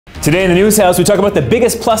Today in the News House, we talk about the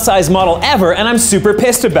biggest plus-size model ever, and I'm super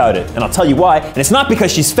pissed about it. And I'll tell you why, and it's not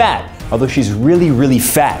because she's fat, although she's really, really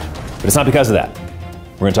fat. But it's not because of that.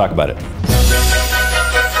 We're gonna talk about it.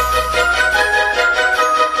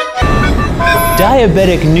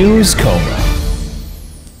 Diabetic news coma.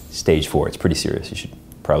 Stage 4, it's pretty serious. You should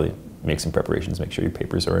probably make some preparations, make sure your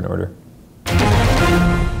papers are in order.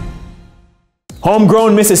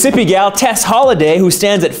 Homegrown Mississippi gal Tess Holliday, who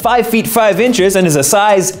stands at 5 feet 5 inches and is a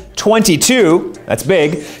size 22, that's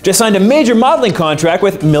big, just signed a major modeling contract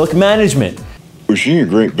with Milk Management. Was she a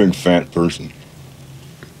great big fat person?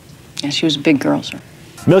 Yeah, she was a big girl, sir.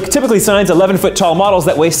 Milk typically signs 11-foot tall models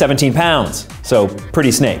that weigh 17 pounds. So,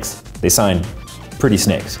 pretty snakes. They sign pretty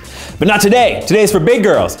snakes. But not today. Today is for big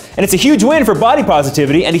girls. And it's a huge win for body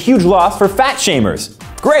positivity and a huge loss for fat shamers.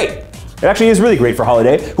 Great! It actually is really great for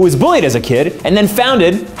Holliday, who was bullied as a kid and then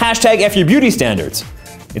founded #FYourBeautyStandards.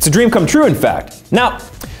 It's a dream come true, in fact. Now,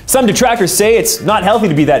 some detractors say it's not healthy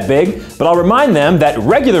to be that big, but I'll remind them that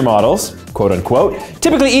regular models, quote unquote,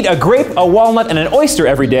 typically eat a grape, a walnut, and an oyster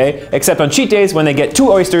every day, except on cheat days when they get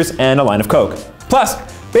 2 oysters and a line of Coke. Plus,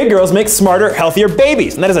 big girls make smarter, healthier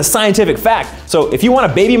babies, and that is a scientific fact. So if you want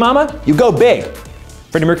a baby mama, you go big.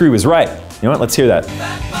 Freddie Mercury was right. You know what? Let's hear that.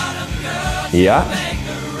 Yeah.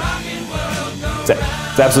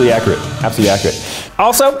 It's absolutely accurate. Absolutely accurate.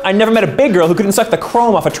 Also, I never met a big girl who couldn't suck the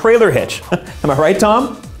chrome off a trailer hitch. Am I right,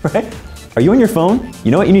 Tom? Right? Are you on your phone?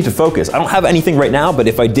 You know what? You need to focus. I don't have anything right now, but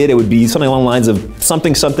if I did, it would be something along the lines of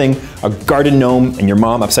something, a garden gnome and your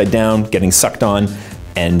mom upside down getting sucked on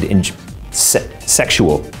and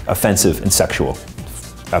sexual, offensive and sexual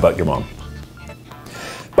about your mom.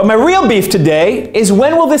 But my real beef today is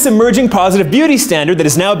when will this emerging positive beauty standard that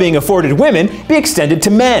is now being afforded women be extended to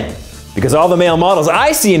men? Because all the male models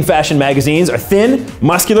I see in fashion magazines are thin,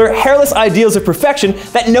 muscular, hairless ideals of perfection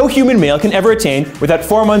that no human male can ever attain without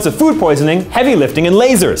 4 months of food poisoning, heavy lifting, and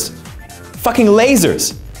lasers. Fucking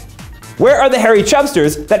lasers. Where are the hairy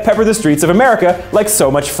chubsters that pepper the streets of America like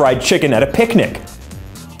so much fried chicken at a picnic?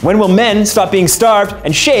 When will men stop being starved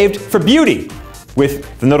and shaved for beauty?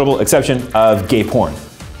 With the notable exception of gay porn,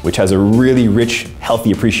 which has a really rich,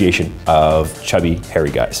 healthy appreciation of chubby,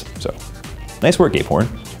 hairy guys. So, nice work, gay porn.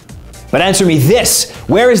 But answer me this,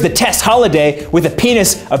 where is the Tess Holliday with a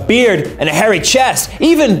penis, a beard, and a hairy chest,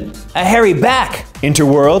 even a hairy back,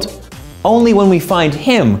 interworld? Only when we find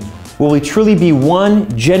him will we truly be one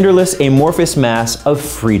genderless amorphous mass of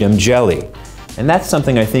freedom jelly. And that's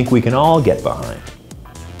something I think we can all get behind.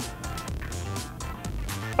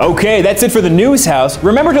 Okay, that's it for the News House.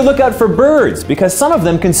 Remember to look out for birds, because some of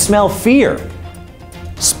them can smell fear.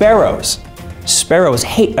 Sparrows. Sparrows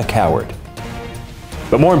hate a coward.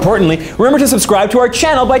 But more importantly, remember to subscribe to our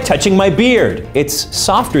channel by touching my beard. It's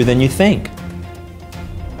softer than you think.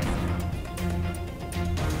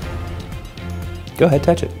 Go ahead,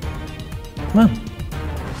 touch it. Come on.